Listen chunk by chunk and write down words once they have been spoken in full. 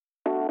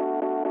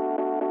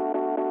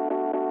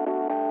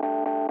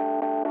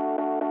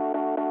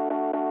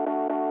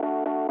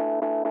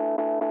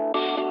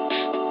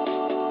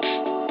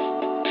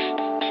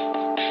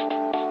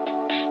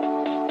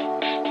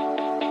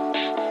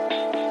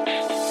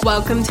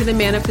Welcome to the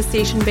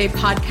Manifestation Babe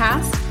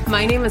podcast.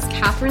 My name is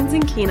Catherine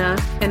Zinkina,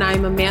 and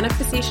I'm a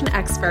manifestation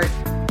expert,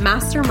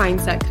 master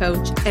mindset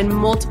coach, and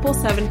multiple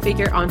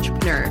seven-figure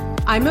entrepreneur.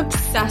 I'm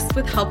obsessed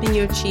with helping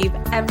you achieve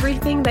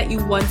everything that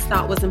you once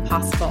thought was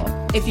impossible.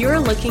 If you're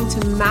looking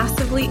to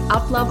massively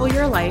up-level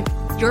your life,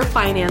 your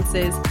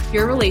finances,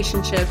 your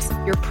relationships,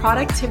 your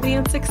productivity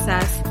and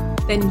success,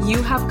 then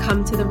you have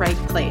come to the right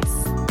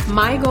place.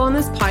 My goal in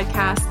this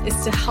podcast is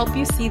to help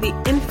you see the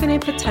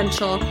infinite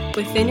potential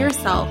within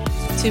yourself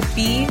to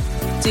be,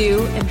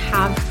 do, and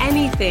have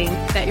anything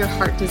that your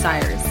heart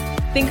desires.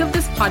 Think of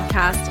this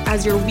podcast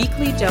as your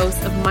weekly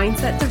dose of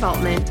mindset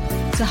development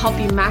to help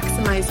you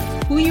maximize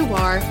who you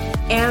are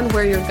and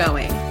where you're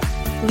going.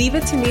 Leave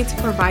it to me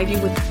to provide you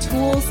with the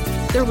tools,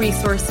 the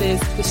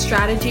resources, the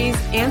strategies,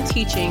 and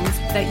teachings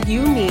that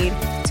you need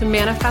to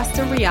manifest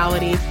a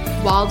reality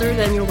wilder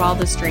than your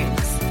wildest dreams.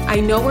 I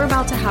know we're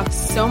about to have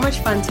so much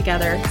fun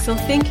together, so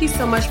thank you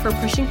so much for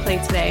pushing play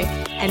today.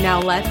 And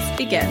now let's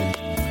begin.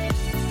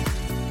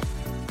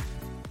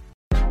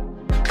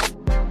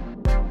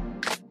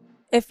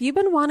 If you've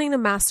been wanting to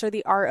master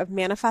the art of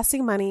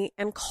manifesting money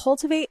and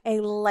cultivate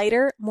a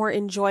lighter, more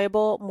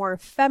enjoyable, more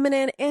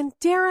feminine, and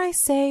dare I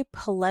say,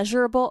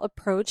 pleasurable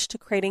approach to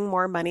creating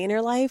more money in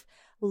your life,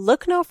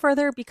 look no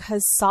further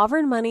because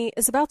Sovereign Money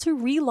is about to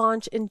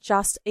relaunch in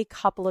just a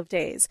couple of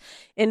days.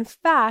 In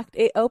fact,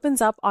 it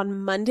opens up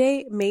on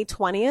Monday, May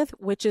 20th,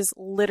 which is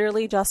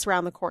literally just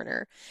around the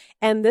corner.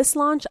 And this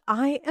launch,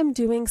 I am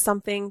doing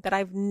something that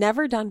I've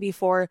never done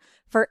before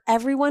for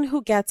everyone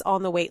who gets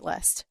on the wait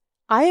list.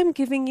 I am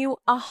giving you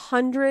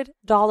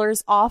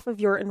 $100 off of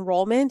your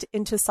enrollment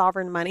into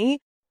Sovereign Money,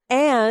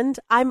 and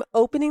I'm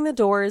opening the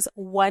doors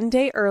one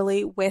day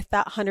early with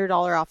that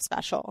 $100 off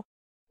special.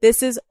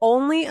 This is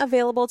only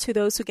available to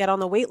those who get on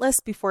the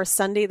waitlist before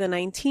Sunday the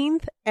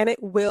 19th, and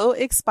it will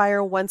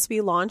expire once we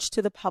launch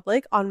to the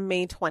public on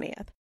May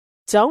 20th.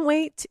 Don't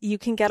wait. You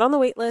can get on the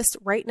waitlist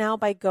right now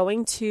by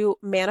going to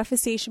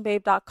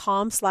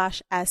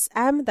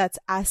manifestationbabe.com/SM. That's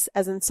S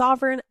as in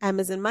sovereign, M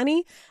as in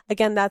money.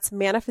 Again, that's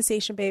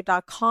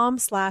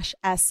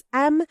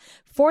manifestationbabe.com/SM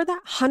for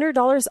that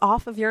 $100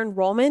 off of your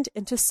enrollment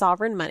into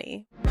Sovereign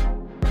Money.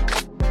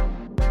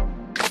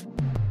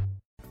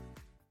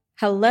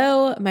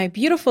 Hello, my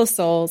beautiful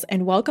souls,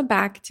 and welcome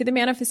back to the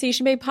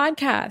Manifestation Babe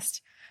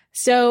podcast.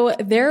 So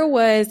there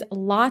was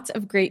lots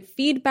of great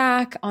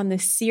feedback on the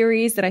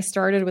series that I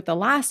started with the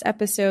last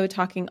episode,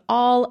 talking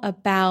all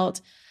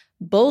about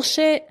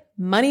bullshit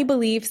money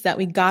beliefs that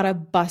we gotta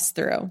bust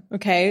through.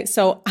 Okay,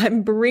 so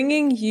I'm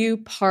bringing you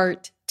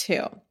part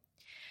 2.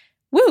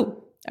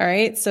 Woo! All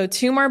right, so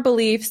 2 more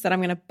beliefs that I'm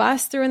gonna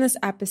bust through in this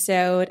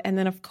episode, and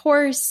then of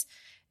course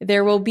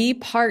there will be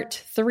part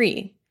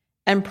 3,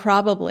 and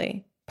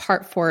probably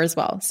part 4 as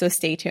well. So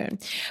stay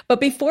tuned. But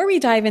before we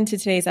dive into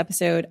today's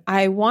episode,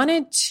 I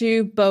wanted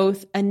to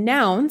both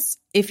announce,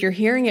 if you're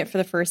hearing it for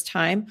the first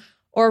time,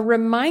 or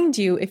remind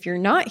you, if you're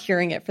not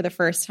hearing it for the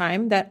first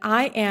time, that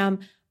I am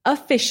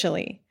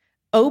officially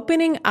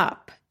opening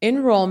up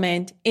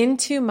enrollment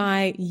into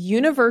my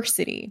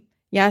university.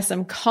 Yes,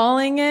 I'm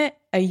calling it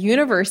a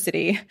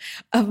university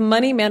of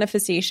money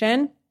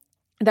manifestation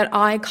that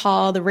I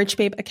call the Rich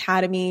Babe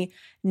Academy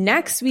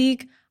next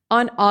week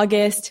on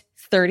August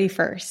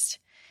 31st.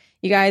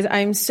 You guys,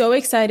 I'm so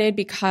excited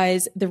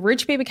because the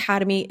Rich Babe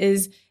Academy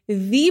is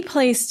the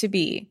place to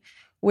be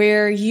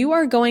where you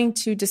are going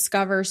to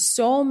discover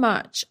so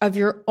much of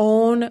your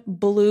own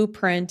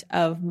blueprint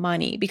of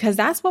money, because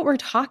that's what we're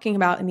talking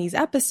about in these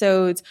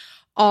episodes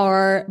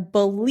are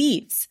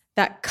beliefs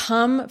that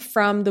come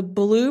from the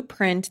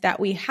blueprint that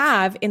we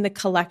have in the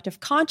collective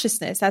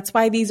consciousness. That's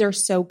why these are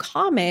so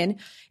common,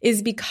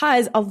 is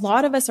because a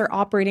lot of us are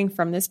operating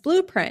from this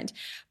blueprint.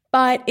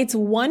 But it's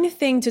one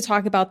thing to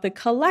talk about the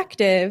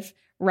collective,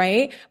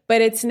 right?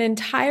 But it's an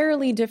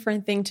entirely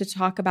different thing to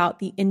talk about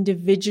the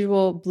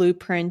individual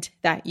blueprint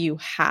that you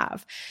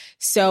have.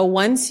 So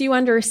once you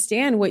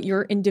understand what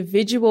your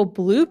individual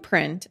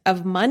blueprint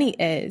of money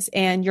is,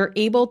 and you're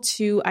able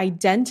to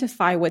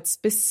identify what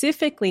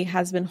specifically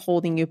has been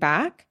holding you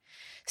back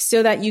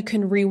so that you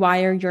can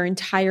rewire your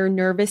entire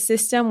nervous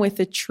system with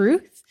the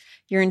truth,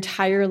 your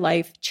entire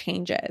life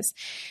changes.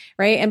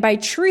 Right? And by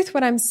truth,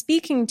 what I'm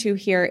speaking to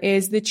here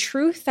is the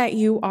truth that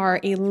you are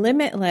a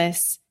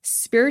limitless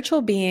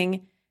spiritual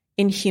being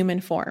in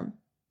human form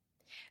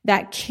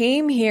that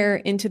came here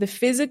into the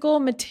physical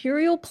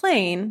material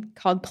plane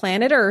called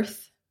planet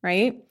Earth,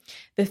 right?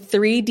 The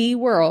 3D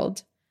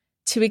world,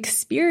 to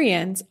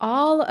experience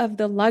all of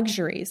the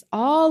luxuries,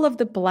 all of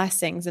the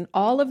blessings, and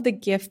all of the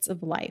gifts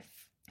of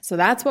life. So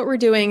that's what we're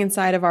doing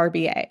inside of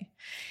RBA.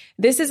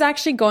 This is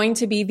actually going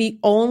to be the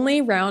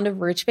only round of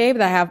Rich Babe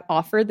that I have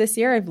offered this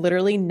year. I've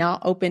literally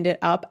not opened it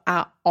up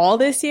at all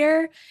this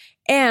year,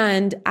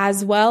 and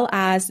as well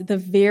as the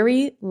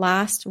very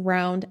last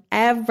round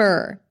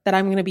ever that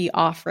I'm going to be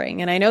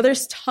offering. And I know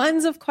there's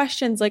tons of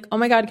questions like, oh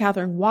my God,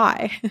 Catherine,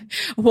 why?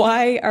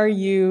 Why are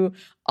you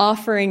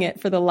offering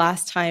it for the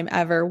last time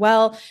ever?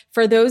 Well,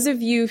 for those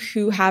of you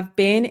who have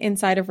been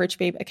inside of Rich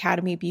Babe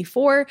Academy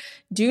before,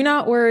 do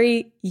not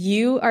worry,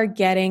 you are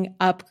getting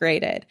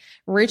upgraded.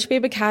 Rich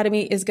Babe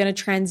Academy is going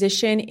to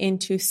transition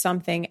into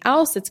something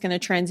else. It's going to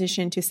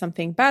transition to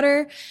something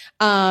better.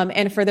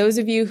 And for those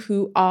of you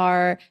who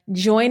are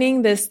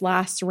joining this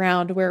last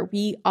round where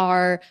we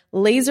are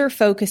laser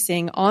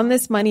focusing on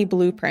this money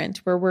blueprint,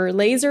 where we're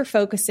laser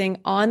focusing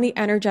on the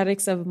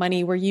energetics of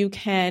money, where you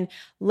can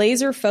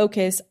laser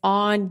focus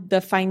on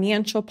the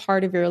financial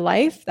part of your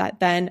life that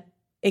then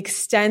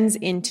extends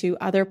into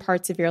other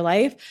parts of your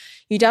life.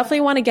 You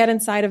definitely want to get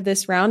inside of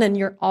this round, and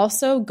you're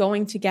also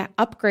going to get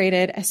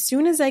upgraded as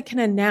soon as I can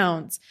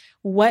announce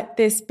what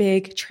this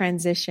big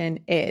transition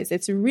is.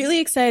 It's really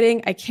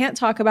exciting. I can't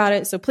talk about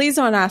it, so please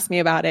don't ask me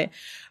about it.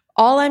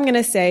 All I'm going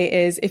to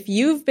say is if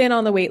you've been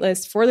on the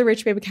waitlist for the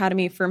Rich Babe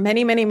Academy for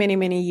many, many, many,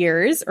 many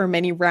years or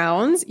many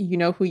rounds, you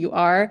know who you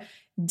are,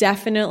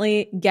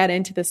 definitely get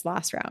into this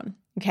last round.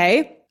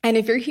 Okay. And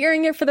if you're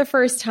hearing it for the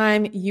first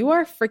time, you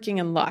are freaking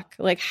in luck.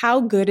 Like, how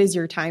good is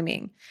your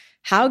timing?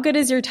 How good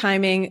is your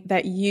timing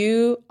that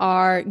you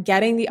are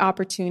getting the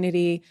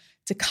opportunity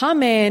to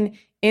come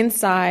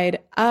inside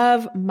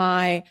of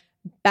my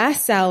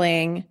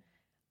best-selling,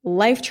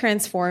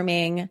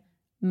 life-transforming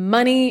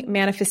money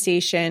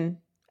manifestation.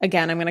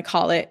 Again, I'm going to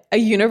call it a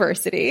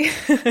university.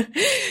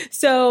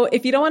 So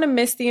if you don't want to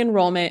miss the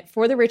enrollment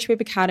for the Rich Babe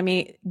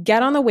Academy,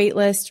 get on the wait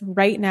list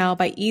right now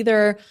by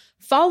either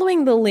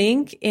following the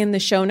link in the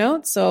show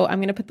notes. So I'm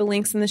going to put the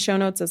links in the show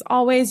notes as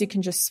always. You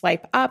can just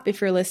swipe up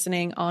if you're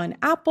listening on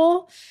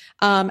Apple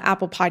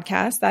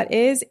Podcasts, that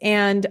is.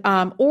 And,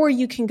 or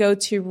you can go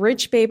to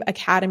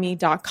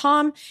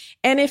richbabeacademy.com.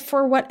 And if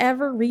for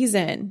whatever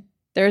reason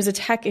there's a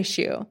tech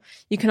issue,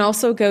 you can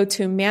also go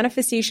to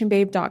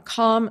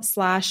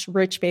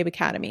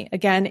manifestationbabe.com/richbabeacademy.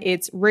 Again,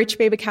 it's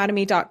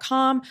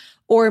richbabeacademy.com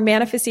or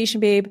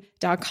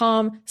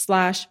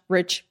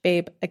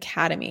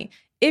manifestationbabe.com/richbabeacademy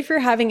if you're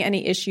having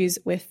any issues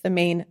with the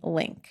main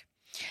link.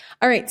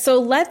 All right, so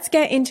let's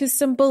get into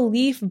some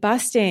belief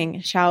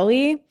busting, shall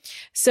we?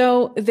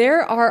 So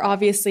there are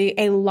obviously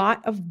a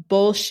lot of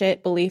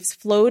bullshit beliefs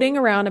floating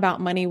around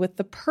about money with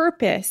the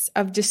purpose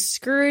of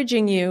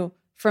discouraging you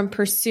from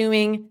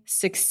pursuing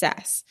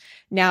success.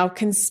 Now,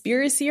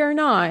 conspiracy or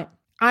not,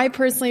 I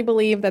personally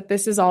believe that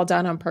this is all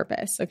done on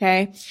purpose,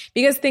 okay?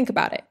 Because think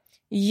about it.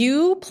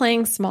 You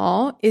playing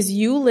small is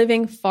you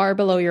living far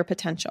below your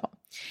potential.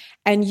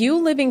 And you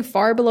living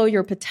far below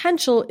your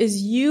potential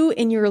is you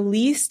in your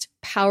least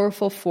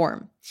powerful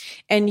form.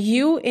 And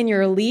you in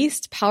your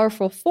least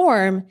powerful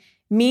form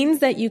means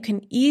that you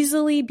can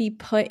easily be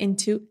put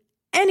into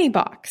any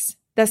box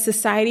that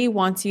society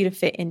wants you to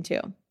fit into,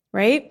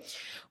 right?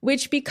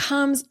 Which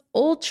becomes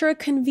ultra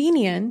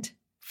convenient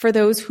for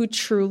those who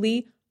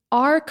truly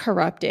are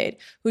corrupted,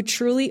 who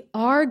truly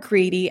are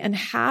greedy and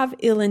have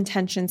ill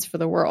intentions for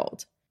the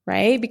world,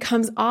 right? It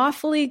becomes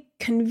awfully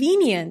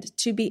convenient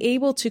to be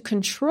able to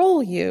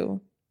control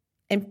you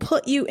and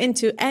put you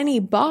into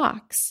any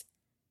box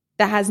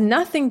that has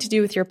nothing to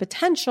do with your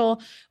potential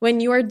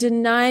when you are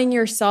denying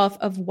yourself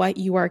of what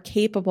you are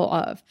capable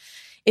of.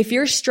 If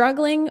you're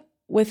struggling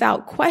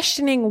without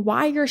questioning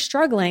why you're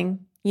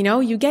struggling, you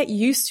know, you get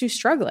used to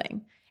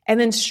struggling, and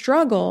then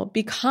struggle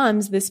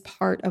becomes this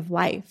part of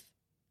life.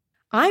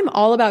 I'm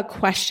all about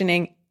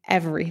questioning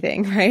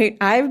everything, right?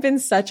 I've been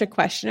such a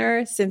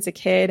questioner since a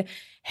kid.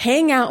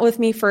 Hang out with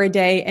me for a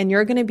day and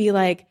you're going to be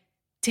like,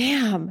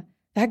 damn,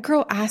 that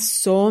girl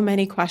asked so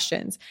many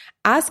questions.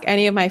 Ask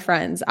any of my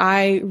friends.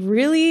 I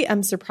really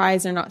am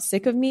surprised they're not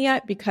sick of me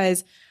yet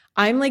because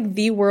I'm like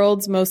the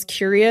world's most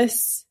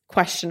curious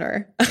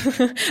questioner.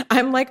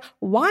 I'm like,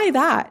 why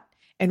that?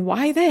 And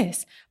why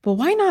this? But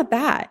why not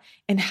that?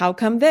 And how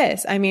come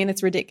this? I mean,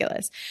 it's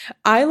ridiculous.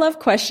 I love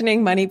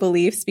questioning money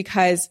beliefs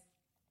because,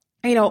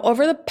 you know,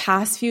 over the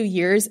past few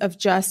years of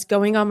just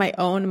going on my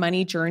own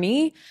money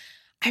journey,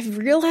 I've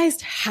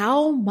realized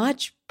how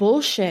much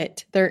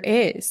bullshit there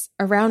is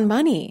around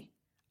money.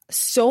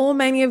 So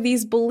many of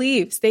these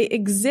beliefs, they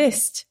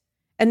exist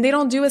and they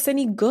don't do us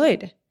any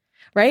good,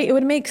 right? It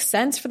would make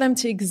sense for them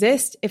to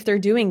exist if they're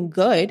doing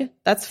good.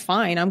 That's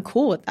fine. I'm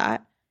cool with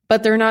that.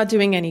 But they're not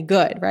doing any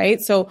good,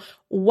 right? So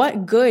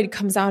what good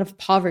comes out of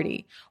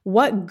poverty?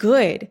 What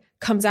good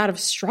comes out of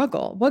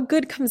struggle? What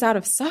good comes out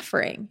of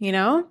suffering, you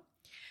know?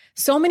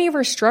 So many of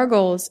our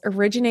struggles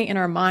originate in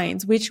our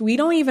minds, which we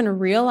don't even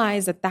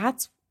realize that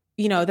that's,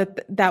 you know,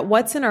 that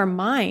what's in our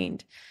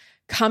mind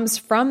comes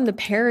from the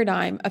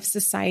paradigm of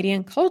society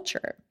and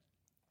culture.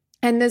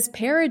 And this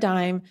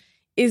paradigm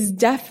is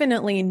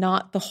definitely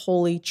not the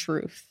holy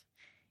truth.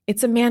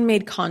 It's a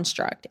man-made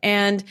construct.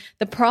 And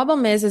the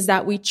problem is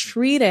that we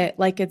treat it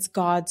like it's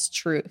God's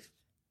truth.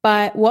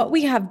 But what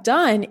we have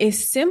done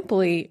is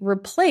simply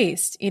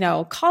replaced, you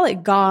know, call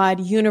it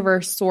God,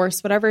 universe,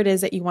 source, whatever it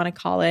is that you want to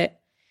call it.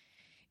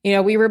 You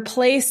know, we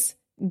replace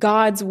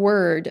God's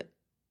word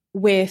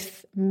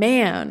with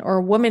man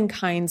or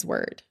womankind's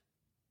word,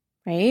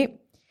 right?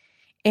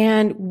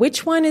 And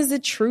which one is the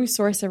true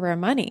source of our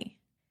money?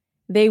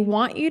 They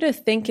want you to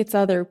think it's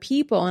other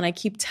people. And I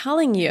keep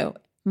telling you,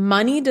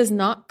 money does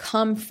not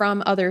come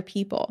from other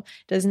people,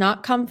 it does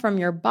not come from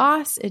your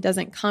boss. It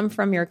doesn't come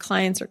from your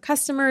clients or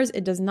customers.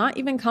 It does not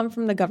even come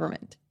from the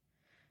government.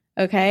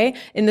 Okay.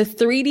 In the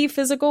 3D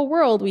physical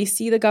world, we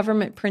see the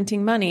government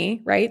printing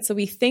money, right? So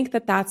we think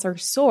that that's our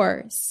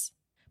source,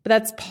 but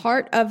that's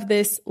part of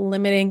this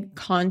limiting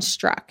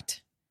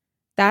construct.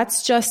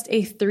 That's just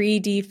a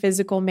 3D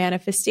physical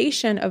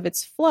manifestation of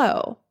its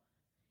flow.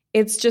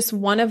 It's just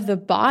one of the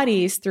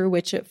bodies through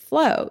which it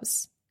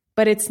flows,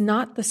 but it's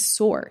not the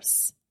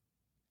source.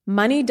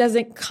 Money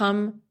doesn't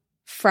come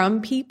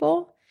from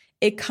people.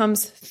 It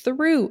comes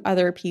through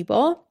other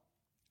people,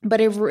 but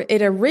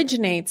it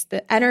originates,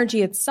 the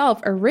energy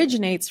itself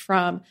originates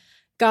from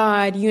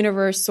God,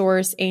 universe,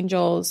 source,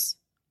 angels,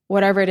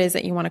 whatever it is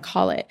that you want to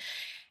call it.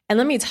 And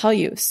let me tell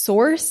you,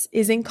 source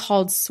isn't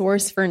called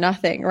source for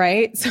nothing,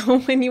 right? So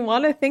when you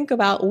want to think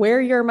about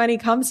where your money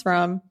comes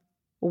from,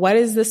 what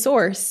is the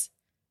source?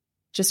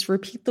 Just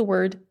repeat the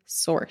word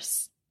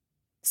source.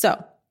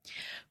 So,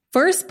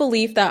 first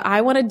belief that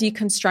I want to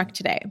deconstruct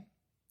today.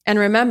 And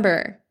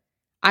remember,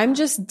 I'm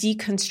just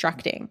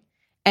deconstructing.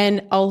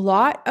 And a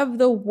lot of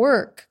the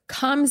work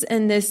comes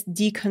in this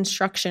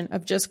deconstruction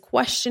of just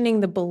questioning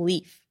the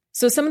belief.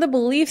 So some of the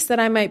beliefs that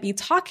I might be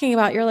talking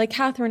about, you're like,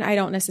 Catherine, I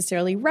don't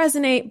necessarily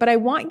resonate, but I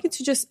want you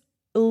to just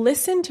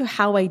listen to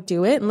how I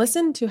do it and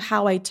listen to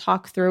how I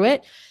talk through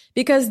it,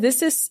 because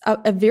this is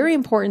a very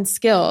important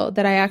skill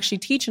that I actually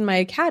teach in my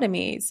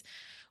academies,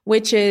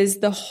 which is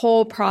the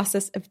whole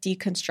process of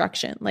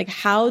deconstruction. Like,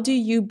 how do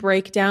you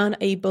break down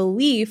a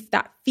belief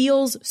that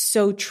feels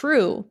so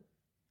true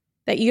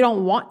that you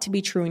don't want to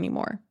be true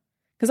anymore?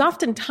 Because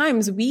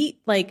oftentimes we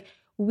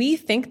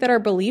think that our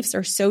beliefs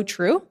are so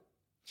true.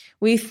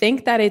 We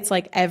think that it's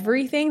like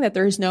everything, that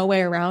there's no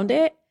way around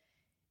it,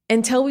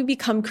 until we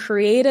become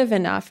creative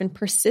enough and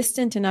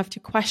persistent enough to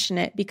question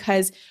it,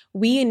 because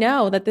we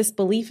know that this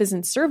belief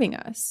isn't serving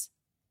us.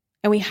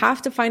 And we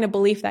have to find a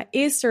belief that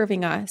is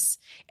serving us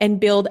and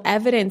build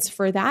evidence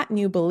for that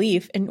new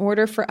belief in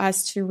order for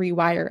us to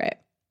rewire it,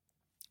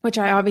 which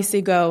I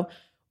obviously go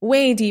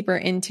way deeper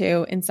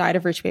into inside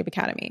of Rich Babe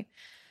Academy.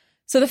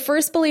 So the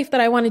first belief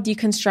that I want to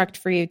deconstruct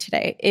for you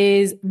today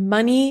is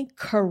money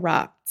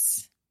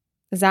corrupts.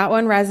 Does that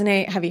one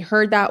resonate? Have you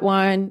heard that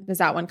one? Does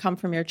that one come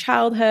from your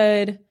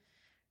childhood?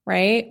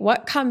 Right?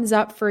 What comes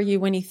up for you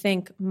when you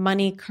think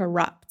money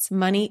corrupts?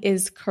 Money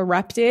is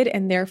corrupted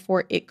and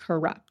therefore it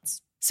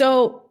corrupts.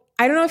 So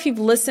I don't know if you've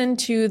listened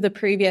to the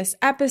previous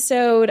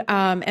episode,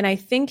 and I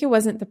think it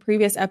wasn't the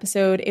previous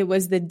episode. It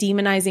was the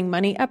demonizing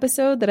money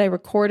episode that I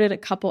recorded a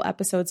couple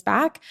episodes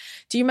back.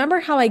 Do you remember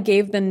how I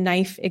gave the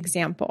knife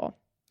example?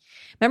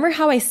 Remember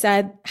how I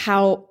said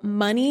how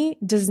money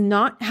does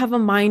not have a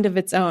mind of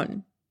its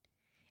own?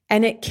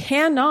 And it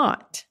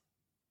cannot,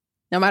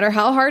 no matter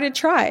how hard it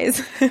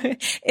tries,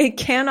 it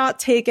cannot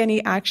take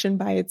any action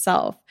by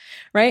itself,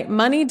 right?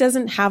 Money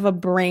doesn't have a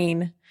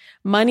brain.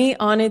 Money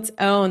on its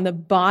own, the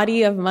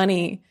body of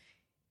money,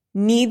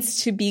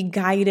 needs to be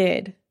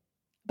guided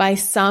by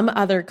some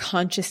other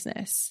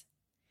consciousness.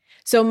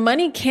 So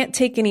money can't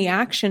take any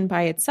action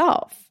by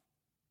itself,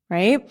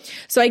 right?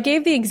 So I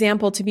gave the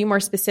example, to be more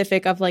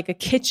specific, of like a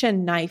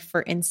kitchen knife,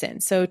 for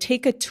instance. So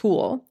take a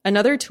tool,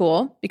 another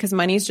tool, because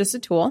money is just a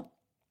tool.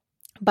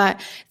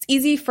 But it's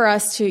easy for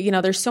us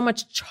to, there's so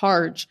much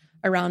charge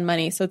around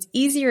money. So it's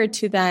easier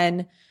to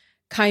then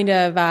kind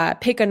of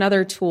pick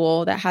another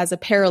tool that has a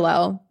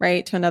parallel,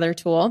 right, to another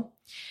tool.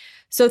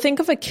 So think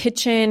of a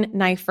kitchen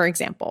knife, for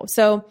example.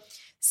 So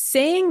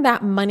saying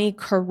that money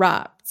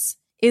corrupts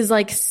is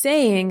like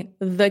saying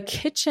the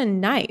kitchen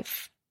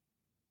knife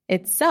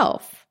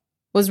itself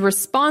was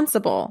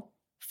responsible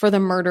for the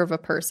murder of a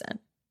person.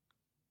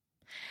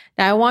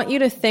 Now, I want you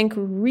to think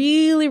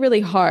really,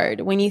 really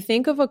hard. When you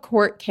think of a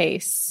court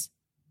case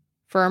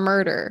for a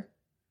murder,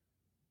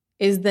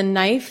 is the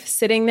knife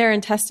sitting there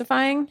and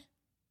testifying?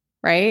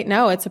 Right?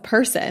 No, it's a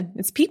person.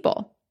 It's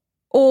people.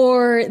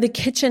 Or the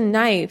kitchen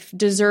knife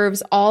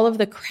deserves all of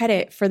the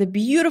credit for the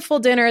beautiful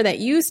dinner that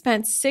you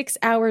spent 6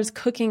 hours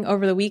cooking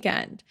over the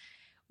weekend.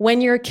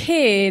 When your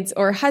kids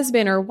or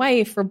husband or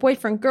wife or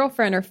boyfriend,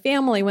 girlfriend or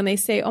family, when they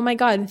say, oh my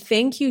God,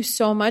 thank you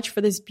so much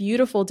for this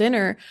beautiful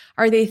dinner,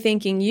 are they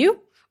thanking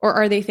you? Or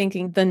are they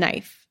thanking the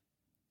knife,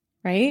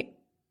 right?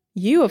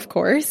 You, of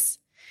course.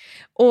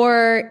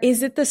 Or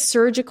is it the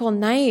surgical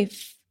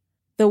knife,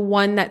 the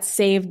one that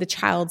saved the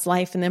child's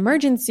life in the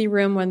emergency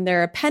room when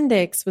their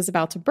appendix was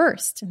about to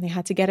burst and they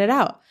had to get it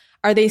out?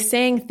 Are they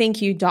saying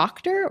thank you,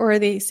 doctor, or are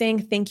they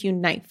saying thank you,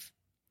 knife,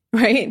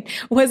 right?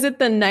 Was it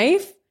the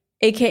knife,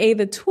 aka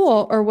the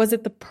tool, or was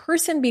it the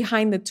person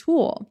behind the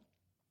tool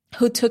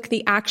who took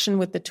the action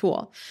with the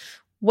tool?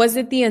 Was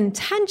it the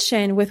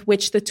intention with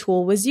which the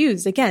tool was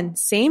used? Again,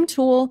 same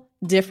tool,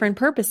 different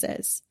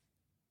purposes.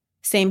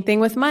 Same thing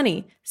with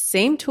money.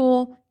 Same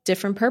tool,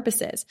 different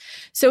purposes.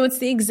 So it's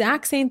the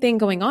exact same thing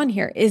going on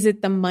here. Is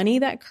it the money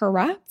that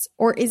corrupts,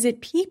 or is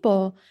it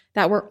people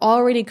that were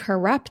already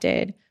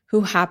corrupted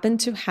who happen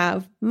to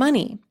have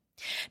money?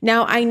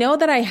 Now, I know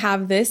that I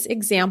have this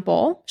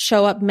example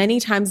show up many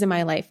times in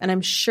my life, and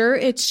I'm sure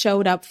it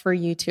showed up for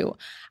you too.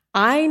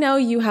 I know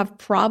you have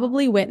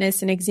probably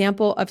witnessed an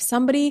example of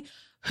somebody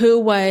who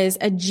was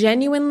a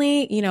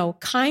genuinely,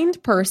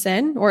 kind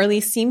person, or at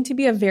least seemed to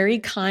be a very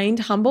kind,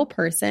 humble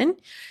person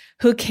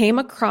who came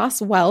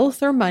across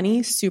wealth or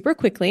money super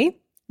quickly.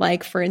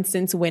 Like, for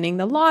instance, winning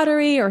the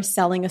lottery or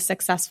selling a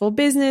successful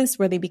business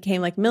where they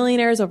became like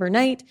millionaires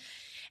overnight.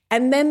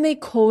 And then they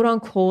quote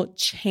unquote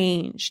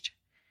changed,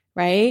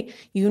 right?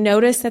 You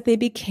notice that they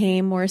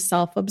became more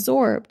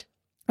self-absorbed,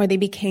 or they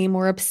became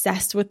more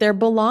obsessed with their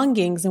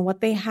belongings and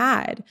what they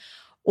had,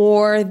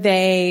 or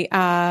they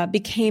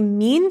became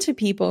mean to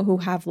people who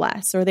have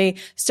less, or they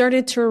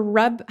started to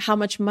rub how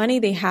much money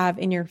they have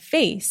in your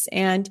face.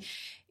 And,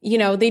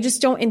 they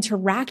just don't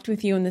interact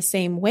with you in the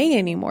same way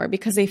anymore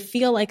because they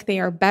feel like they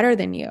are better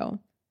than you.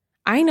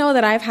 I know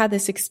that I've had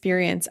this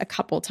experience a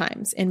couple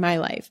times in my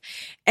life.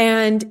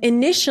 And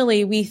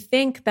initially we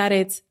think that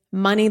it's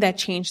money that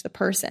changed the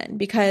person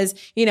because,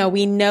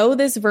 we know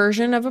this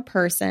version of a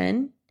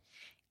person,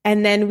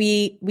 and then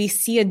we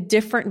see a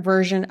different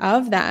version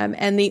of them.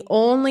 And the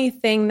only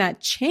thing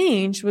that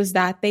changed was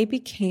that they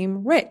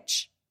became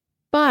rich.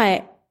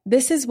 But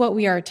this is what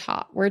we are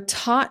taught. We're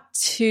taught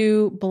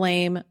to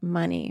blame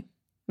money.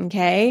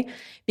 Okay?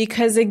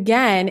 Because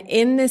again,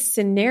 in this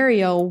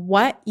scenario,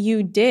 what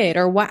you did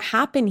or what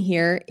happened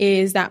here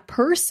is that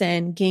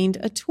person gained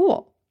a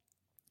tool.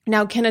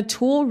 Now, can a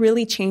tool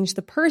really change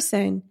the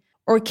person,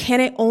 or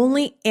can it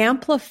only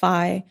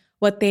amplify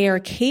what they are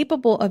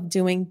capable of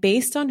doing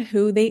based on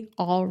who they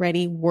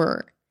already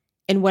were?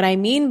 And what I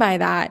mean by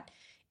that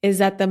is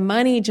that the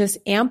money just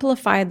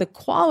amplified the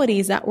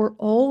qualities that were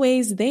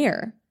always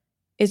there.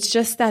 It's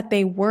just that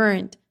they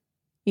weren't,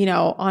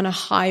 on a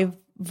high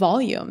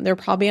volume. They're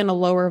probably on a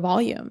lower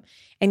volume,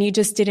 and you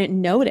just didn't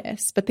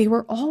notice, but they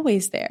were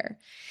always there.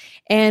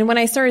 And when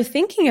I started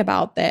thinking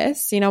about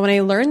this, when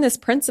I learned this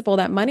principle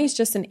that money is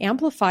just an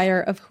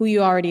amplifier of who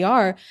you already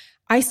are,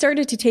 I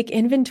started to take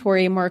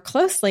inventory more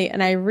closely,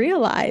 and I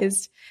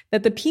realized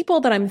that the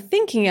people that I'm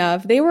thinking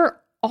of, they were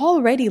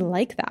already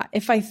like that.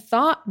 If I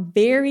thought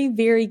very,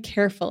 very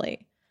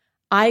carefully,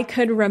 I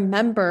could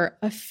remember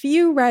a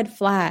few red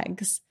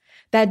flags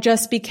that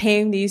just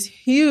became these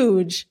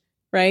huge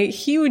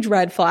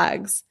red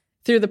flags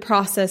through the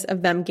process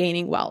of them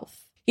gaining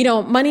wealth.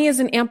 Money is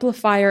an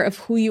amplifier of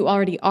who you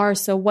already are.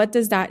 So what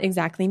does that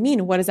exactly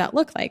mean? What does that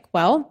look like?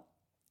 Well,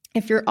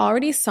 if you're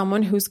already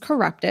someone who's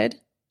corrupted,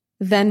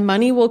 then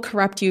money will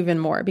corrupt you even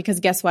more, because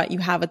guess what? You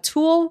have a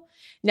tool.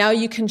 Now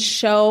you can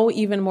show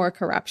even more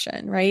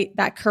corruption, right?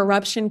 That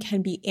corruption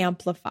can be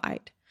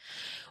amplified.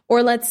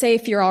 Or let's say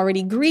if you're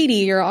already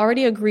greedy, you're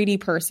already a greedy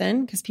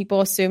person, because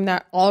people assume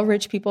that all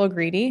rich people are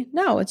greedy.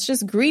 No, it's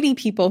just greedy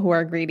people who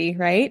are greedy,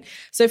 right?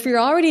 So if you're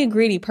already a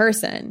greedy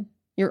person,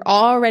 you're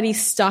already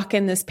stuck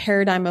in this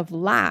paradigm of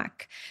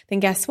lack, then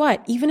guess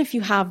what? Even if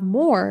you have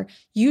more,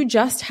 you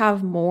just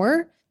have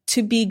more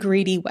to be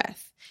greedy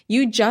with.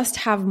 You just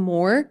have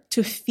more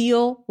to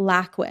feel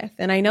lack with.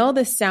 And I know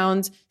this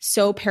sounds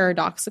so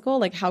paradoxical.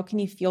 Like, how can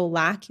you feel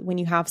lack when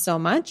you have so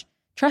much?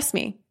 Trust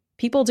me,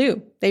 people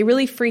do. They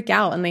really freak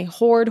out and they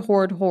hoard,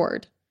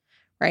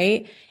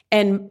 right?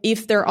 And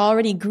if they're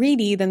already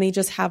greedy, then they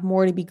just have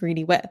more to be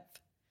greedy with.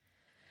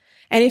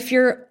 And if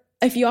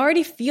you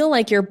already feel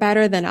like you're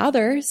better than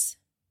others,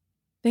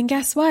 then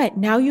guess what?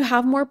 Now you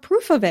have more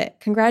proof of it.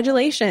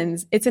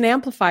 Congratulations. It's an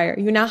amplifier.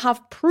 You now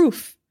have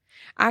proof,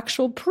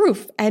 actual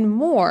proof, and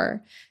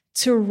more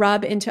to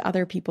rub into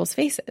other people's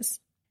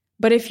faces.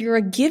 But if you're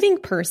a giving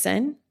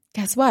person,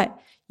 guess what?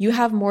 You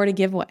have more to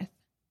give with.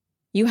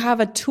 You have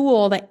a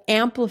tool that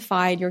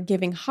amplified your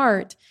giving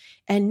heart.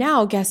 And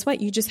now guess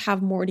what? You just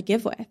have more to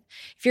give with.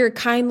 If you're a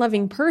kind,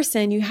 loving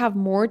person, you have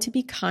more to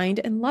be kind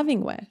and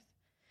loving with.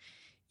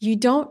 You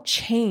don't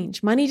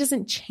change. Money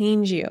doesn't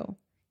change you.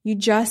 You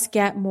just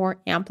get more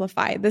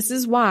amplified. This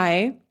is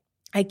why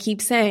I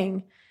keep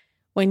saying,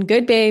 when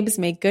good babes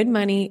make good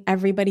money,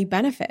 everybody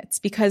benefits,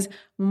 because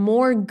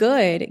more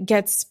good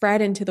gets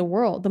spread into the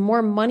world. The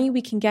more money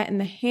we can get in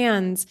the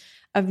hands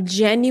of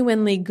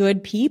genuinely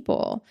good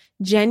people,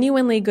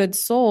 genuinely good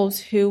souls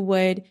who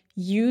would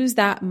use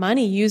that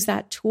money, use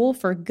that tool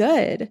for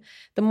good,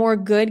 the more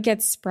good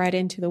gets spread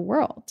into the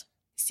world.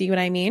 See what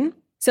I mean?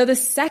 So the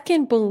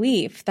second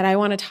belief that I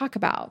want to talk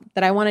about,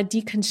 that I want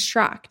to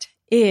deconstruct,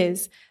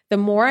 is the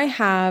more I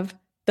have,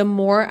 the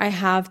more I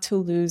have to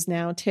lose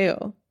now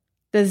too.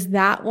 Does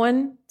that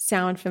one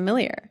sound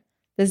familiar?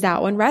 Does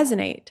that one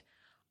resonate?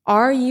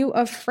 Are you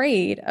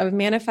afraid of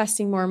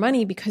manifesting more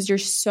money because you're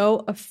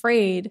so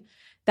afraid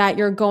that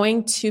you're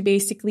going to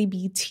basically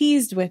be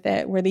teased with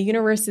it, where the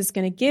universe is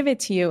going to give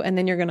it to you and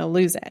then you're going to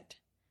lose it?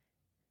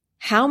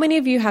 How many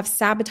of you have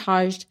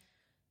sabotaged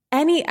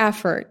any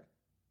effort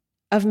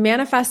of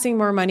manifesting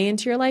more money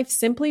into your life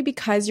simply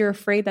because you're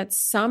afraid that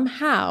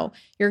somehow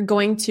you're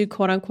going to,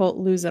 quote unquote,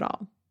 lose it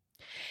all?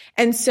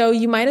 And so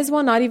you might as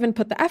well not even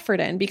put the effort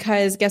in,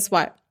 because guess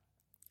what?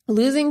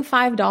 Losing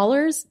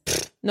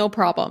 $5, no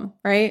problem,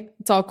 right?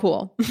 It's all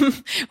cool.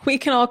 We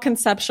can all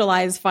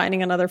conceptualize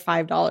finding another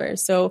 $5.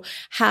 So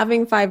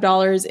having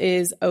 $5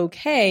 is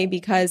okay,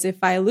 because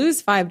if I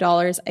lose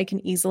 $5, I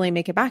can easily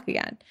make it back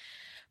again.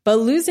 But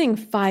losing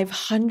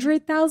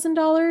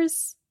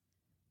 $500,000,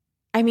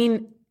 I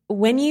mean,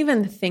 when you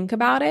even think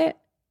about it,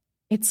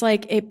 it's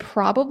like it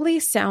probably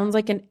sounds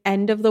like an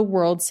end of the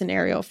world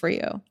scenario for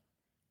you.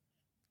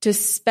 To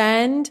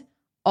spend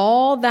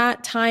all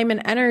that time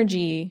and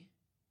energy,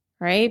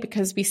 right?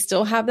 Because we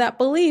still have that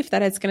belief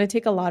that it's going to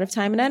take a lot of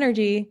time and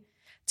energy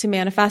to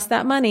manifest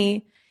that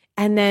money.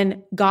 And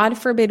then God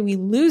forbid we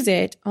lose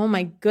it. Oh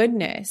my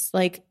goodness.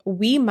 Like,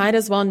 we might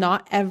as well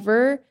not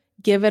ever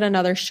give it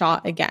another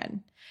shot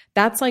again.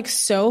 That's like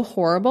so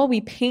horrible.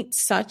 We paint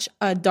such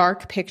a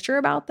dark picture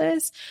about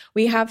this.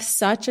 We have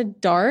such a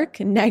dark,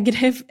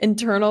 negative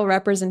internal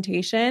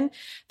representation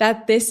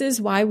that this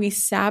is why we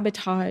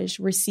sabotage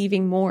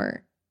receiving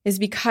more, is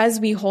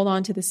because we hold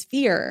on to this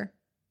fear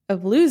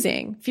of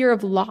losing, fear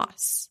of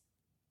loss.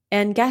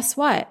 And guess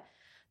what?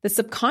 The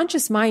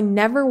subconscious mind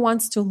never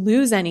wants to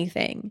lose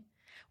anything,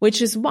 which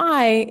is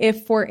why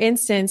if, for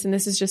instance, and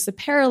this is just a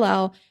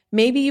parallel,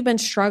 maybe you've been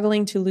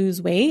struggling to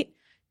lose weight,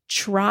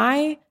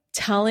 try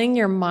telling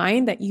your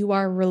mind that you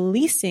are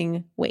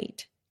releasing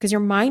weight, because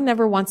your mind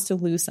never wants to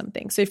lose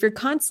something. So if you're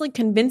constantly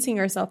convincing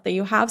yourself that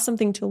you have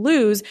something to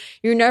lose,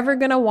 you're never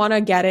going to want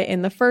to get it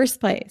in the first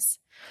place.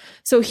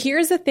 So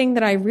here's the thing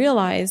that I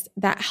realized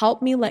that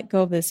helped me let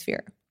go of this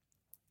fear.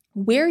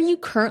 Where you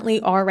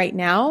currently are right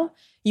now,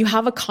 you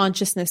have a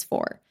consciousness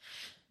for.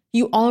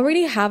 You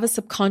already have a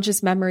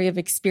subconscious memory of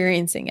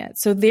experiencing it.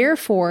 So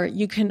therefore,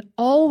 you can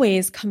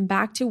always come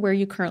back to where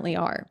you currently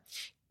are,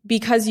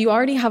 because you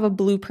already have a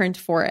blueprint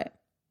for it.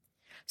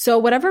 So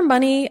whatever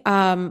money,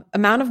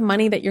 amount of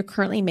money that you're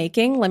currently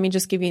making, let me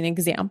just give you an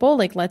example.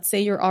 Like, let's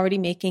say you're already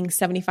making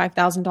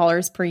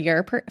 $75,000 per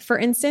year, for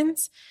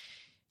instance.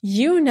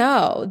 You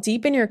know,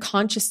 deep in your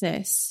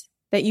consciousness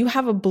that you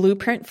have a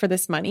blueprint for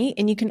this money,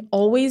 and you can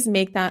always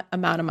make that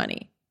amount of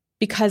money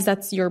because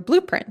that's your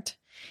blueprint.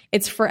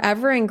 It's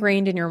forever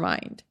ingrained in your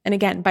mind. And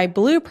again, by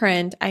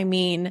blueprint, I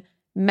mean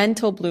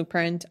mental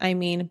blueprint. I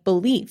mean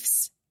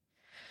beliefs.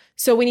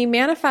 So when you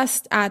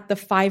manifest at the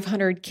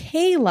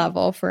 500K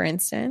level, for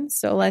instance,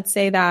 so let's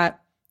say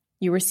that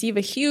you receive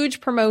a huge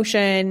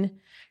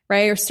promotion,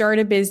 right? Or start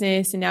a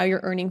business, and now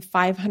you're earning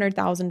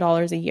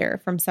 $500,000 a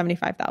year from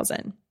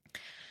 $75,000.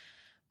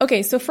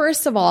 Okay, so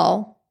first of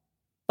all,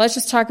 let's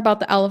just talk about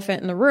the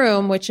elephant in the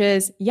room, which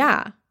is,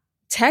 yeah,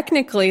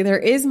 technically there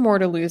is more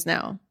to lose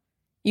now.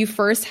 You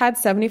first had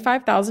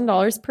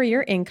 $75,000 per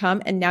year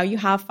income, and now you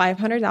have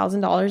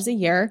 $500,000 a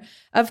year.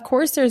 Of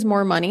course, there's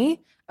more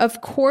money. Of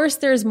course,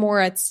 there's more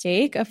at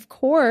stake. Of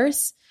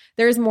course,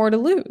 there's more to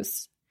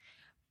lose.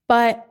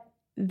 But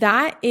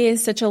that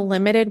is such a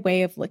limited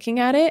way of looking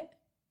at it,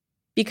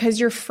 because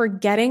you're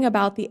forgetting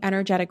about the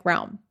energetic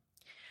realm.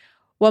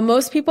 What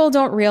most people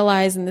don't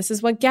realize, and this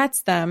is what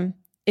gets them,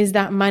 is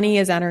that money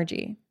is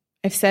energy.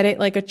 I've said it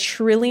like 1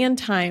 trillion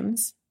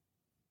times.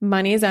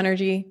 Money is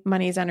energy.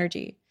 Money is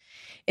energy.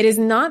 It is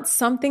not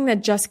something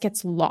that just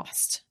gets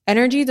lost.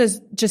 Energy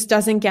just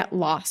doesn't get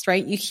lost,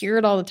 right? You hear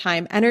it all the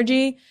time.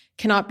 Energy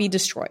cannot be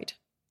destroyed,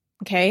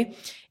 okay?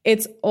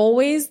 It's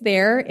always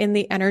there in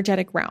the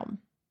energetic realm.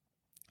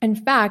 In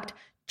fact,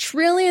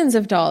 trillions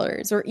of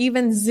dollars, or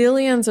even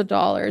zillions of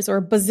dollars,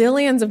 or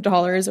bazillions of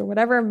dollars, or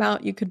whatever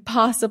amount you could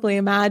possibly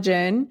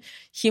imagine.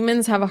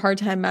 Humans have a hard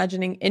time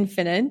imagining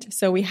infinite,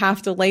 so we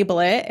have to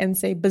label it and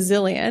say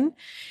bazillion.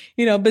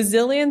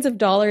 Bazillions of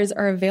dollars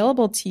are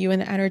available to you in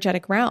the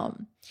energetic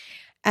realm.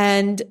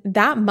 And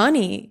that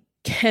money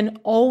can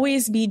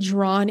always be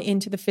drawn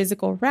into the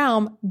physical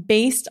realm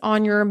based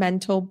on your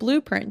mental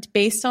blueprint,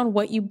 based on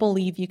what you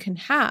believe you can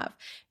have,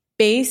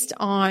 based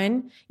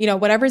on,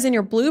 whatever's in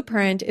your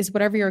blueprint is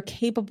whatever you're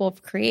capable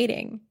of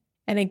creating.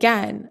 And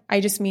again,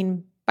 I just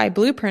mean by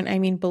blueprint, I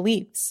mean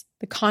beliefs,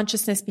 the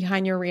consciousness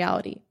behind your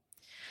reality.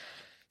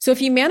 So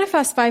if you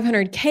manifest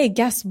 500K,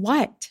 guess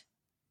what?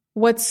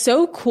 What's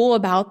so cool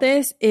about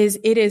this is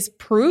it is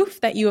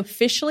proof that you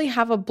officially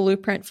have a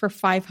blueprint for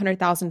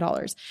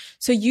 $500,000.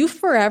 So you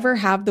forever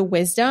have the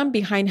wisdom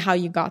behind how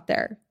you got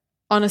there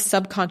on a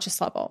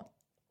subconscious level.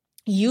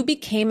 You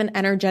became an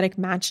energetic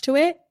match to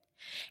it.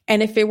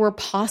 And if it were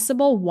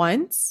possible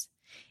once,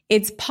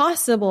 it's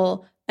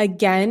possible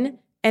again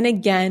and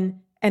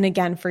again and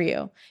again for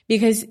you,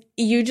 because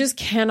you just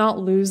cannot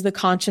lose the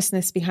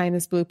consciousness behind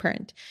this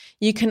blueprint.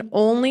 You can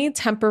only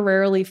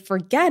temporarily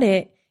forget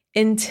it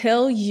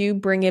until you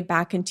bring it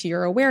back into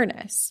your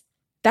awareness.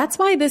 That's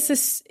why this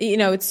is,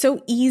 it's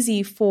so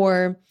easy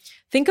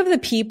think of the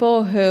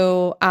people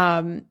who,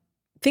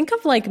 think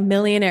of like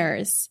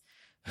millionaires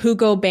who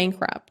go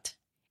bankrupt.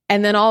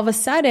 And then all of a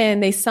sudden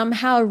they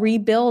somehow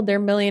rebuild their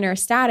millionaire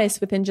status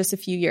within just a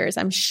few years.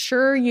 I'm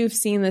sure you've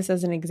seen this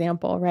as an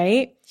example,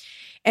 right?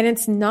 And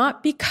it's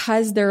not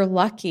because they're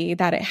lucky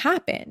that it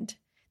happened.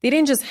 They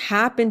didn't just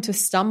happen to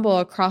stumble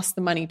across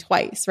the money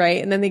twice,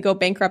 right? And then they go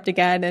bankrupt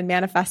again and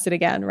manifest it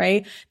again,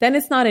 right? Then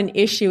it's not an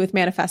issue with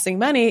manifesting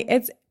money.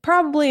 It's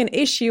probably an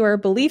issue or a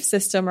belief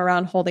system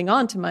around holding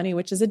on to money,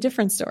 which is a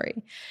different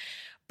story.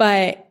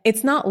 But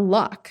it's not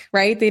luck,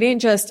 right? They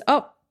didn't just,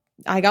 oh,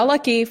 I got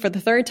lucky for the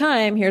third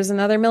time. Here's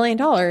another $1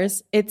 million.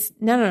 It's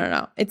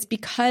no. It's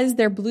because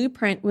their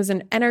blueprint was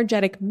an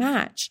energetic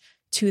match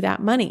to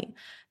that money.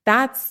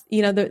 That's,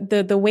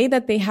 the way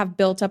that they have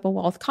built up a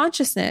wealth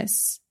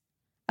consciousness,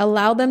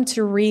 allow them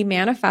to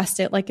re-manifest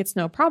it like it's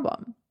no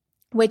problem,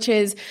 which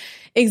is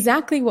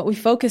exactly what we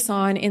focus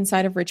on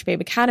inside of Rich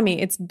Babe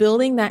Academy. It's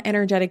building that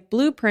energetic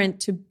blueprint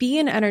to be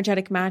an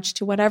energetic match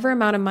to whatever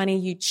amount of money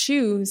you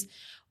choose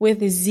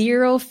with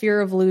zero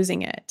fear of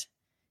losing it.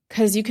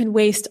 Because you can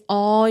waste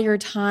all your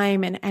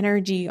time and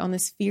energy on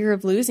this fear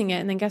of losing it.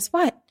 And then guess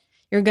what?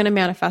 You're going to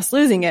manifest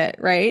losing it,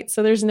 right?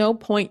 So there's no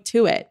point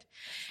to it.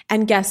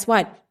 And guess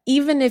what?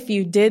 Even if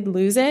you did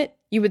lose it,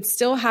 you would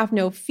still have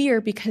no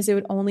fear because it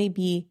would only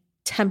be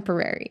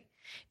temporary.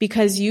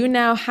 Because you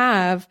now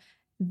have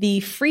the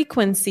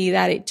frequency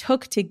that it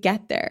took to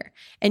get there.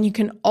 And you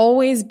can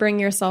always bring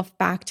yourself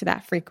back to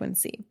that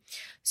frequency.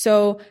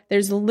 So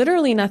there's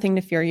literally nothing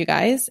to fear, you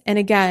guys. And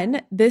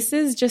again, this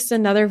is just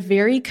another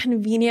very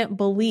convenient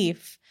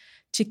belief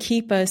to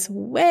keep us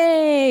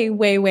way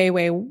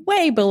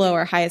below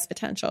our highest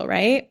potential,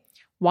 right?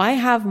 Why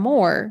have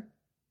more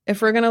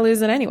if we're going to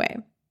lose it anyway?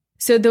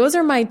 So those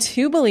are my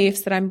 2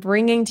 beliefs that I'm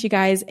bringing to you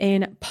guys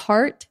in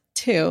part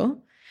 2.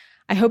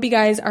 I hope you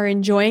guys are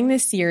enjoying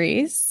this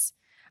series.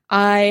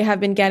 I have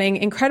been getting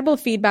incredible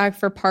feedback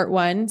for part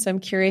 1. So I'm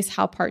curious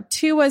how part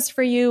 2 was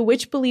for you.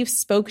 Which beliefs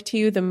spoke to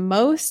you the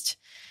most?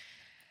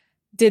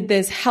 Did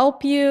this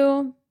help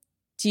you?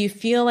 Do you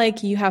feel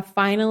like you have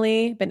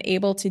finally been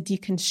able to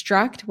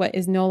deconstruct what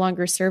is no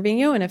longer serving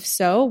you? And if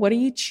so, what are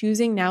you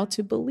choosing now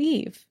to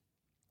believe?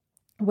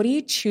 What are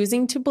you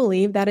choosing to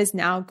believe that is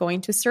now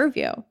going to serve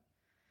you?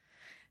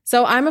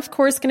 So I'm, of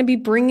course, going to be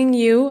bringing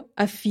you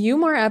a few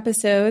more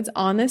episodes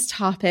on this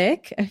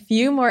topic, a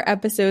few more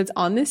episodes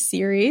on this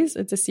series.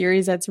 It's a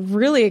series that's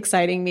really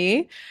exciting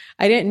me.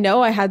 I didn't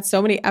know I had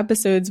so many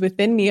episodes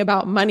within me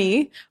about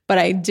money, but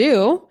I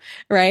do,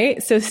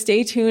 right? So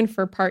stay tuned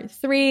for part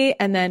 3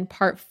 and then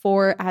part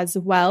 4 as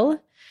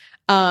well.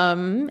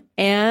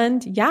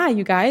 And yeah,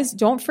 you guys,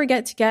 don't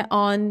forget to get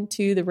on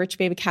to the Rich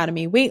Babe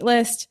Academy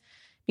waitlist,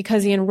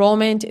 because the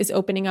enrollment is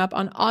opening up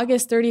on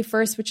August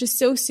 31st, which is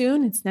so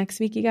soon. It's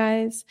next week, you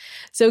guys.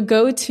 So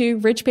go to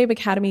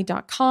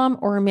richbabeacademy.com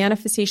or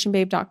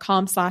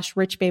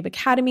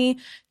manifestationbabe.com/richbabeacademy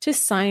to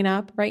sign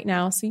up right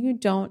now so you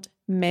don't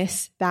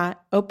miss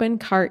that open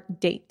cart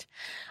date.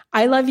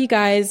 I love you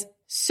guys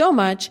so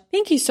much.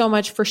 Thank you so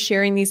much for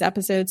sharing these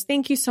episodes.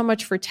 Thank you so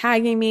much for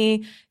tagging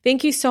me.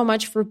 Thank you so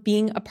much for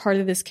being a part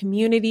of this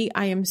community.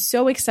 I am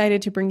so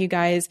excited to bring you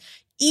guys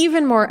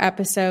even more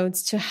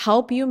episodes to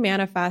help you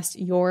manifest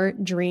your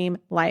dream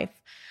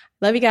life.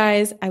 Love you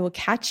guys. I will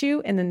catch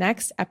you in the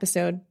next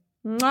episode.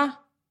 Mwah.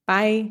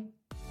 Bye.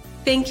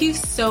 Thank you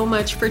so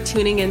much for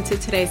tuning into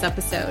today's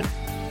episode.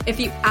 If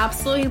you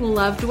absolutely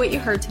loved what you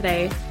heard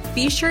today,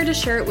 be sure to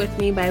share it with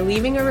me by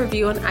leaving a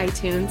review on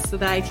iTunes so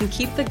that I can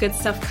keep the good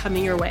stuff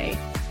coming your way.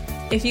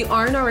 If you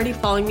aren't already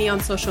following me on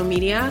social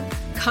media,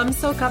 come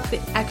soak up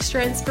the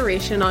extra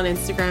inspiration on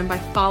Instagram by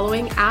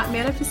following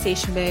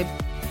 @ManifestationBabe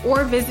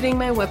or visiting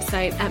my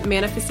website at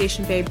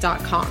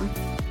manifestationbabe.com.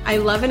 I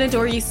love and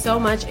adore you so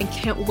much and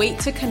can't wait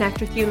to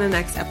connect with you in the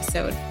next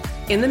episode.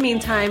 In the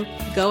meantime,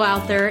 go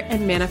out there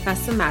and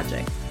manifest some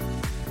magic.